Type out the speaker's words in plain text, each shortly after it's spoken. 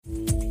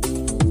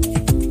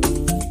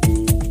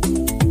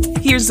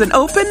Here's an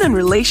open and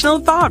relational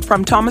thought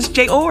from Thomas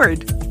J.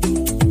 Oord.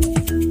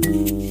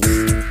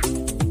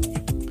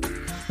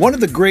 One of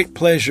the great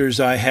pleasures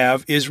I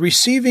have is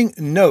receiving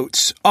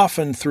notes,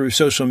 often through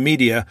social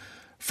media,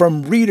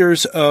 from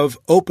readers of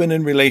open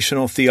and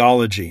relational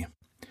theology.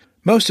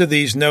 Most of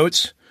these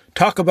notes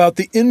talk about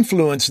the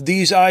influence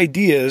these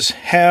ideas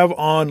have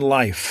on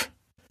life.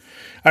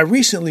 I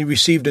recently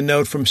received a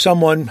note from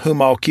someone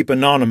whom I'll keep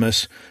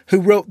anonymous,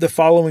 who wrote the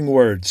following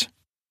words.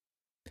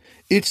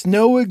 It's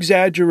no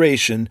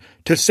exaggeration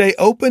to say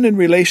open and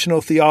relational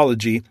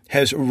theology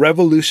has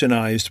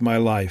revolutionized my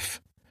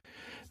life.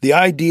 The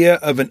idea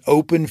of an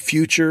open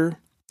future,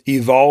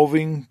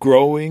 evolving,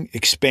 growing,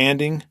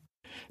 expanding,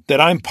 that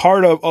I'm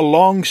part of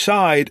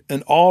alongside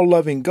an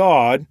all-loving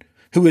God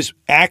who is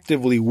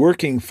actively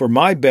working for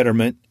my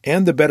betterment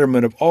and the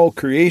betterment of all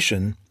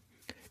creation,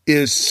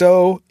 is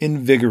so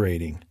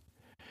invigorating.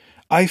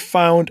 I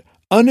found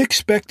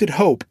unexpected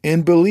hope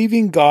in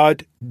believing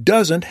God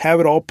doesn't have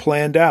it all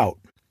planned out.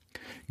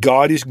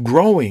 God is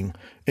growing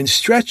and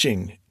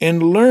stretching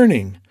and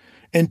learning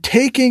and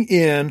taking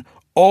in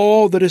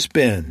all that has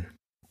been.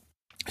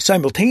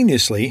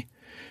 Simultaneously,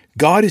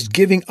 God is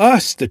giving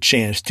us the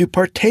chance to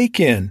partake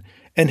in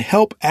and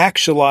help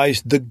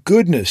actualize the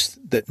goodness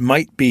that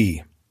might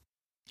be.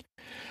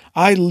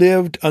 I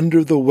lived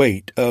under the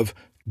weight of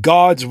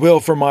God's will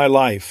for my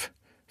life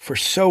for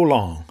so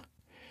long.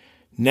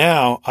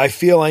 Now I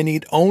feel I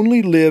need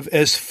only live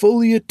as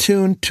fully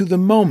attuned to the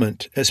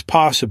moment as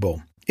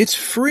possible. It's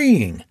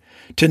freeing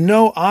to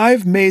know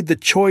I've made the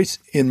choice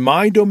in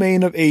my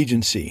domain of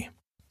agency.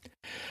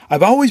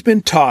 I've always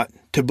been taught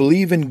to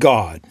believe in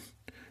God,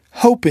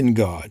 hope in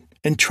God,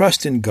 and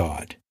trust in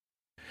God.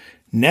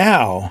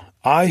 Now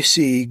I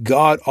see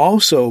God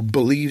also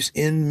believes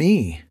in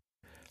me,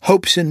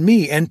 hopes in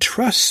me, and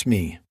trusts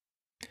me.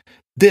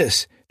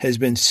 This has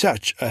been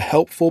such a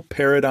helpful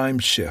paradigm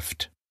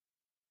shift.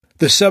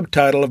 The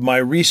subtitle of my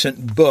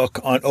recent book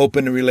on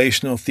open and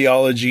relational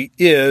theology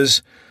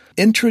is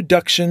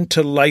Introduction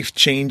to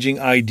Life-Changing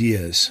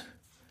Ideas.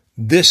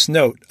 This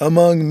note,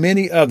 among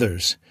many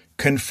others,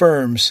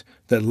 confirms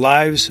that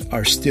lives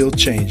are still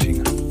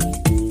changing.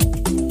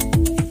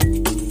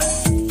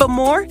 For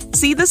more,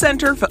 see the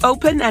Center for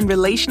Open and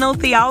Relational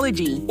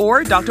Theology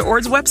or Dr.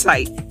 Oord's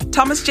website,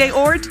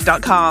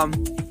 thomasjoord.com.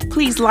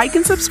 Please like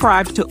and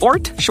subscribe to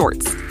Oord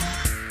Shorts.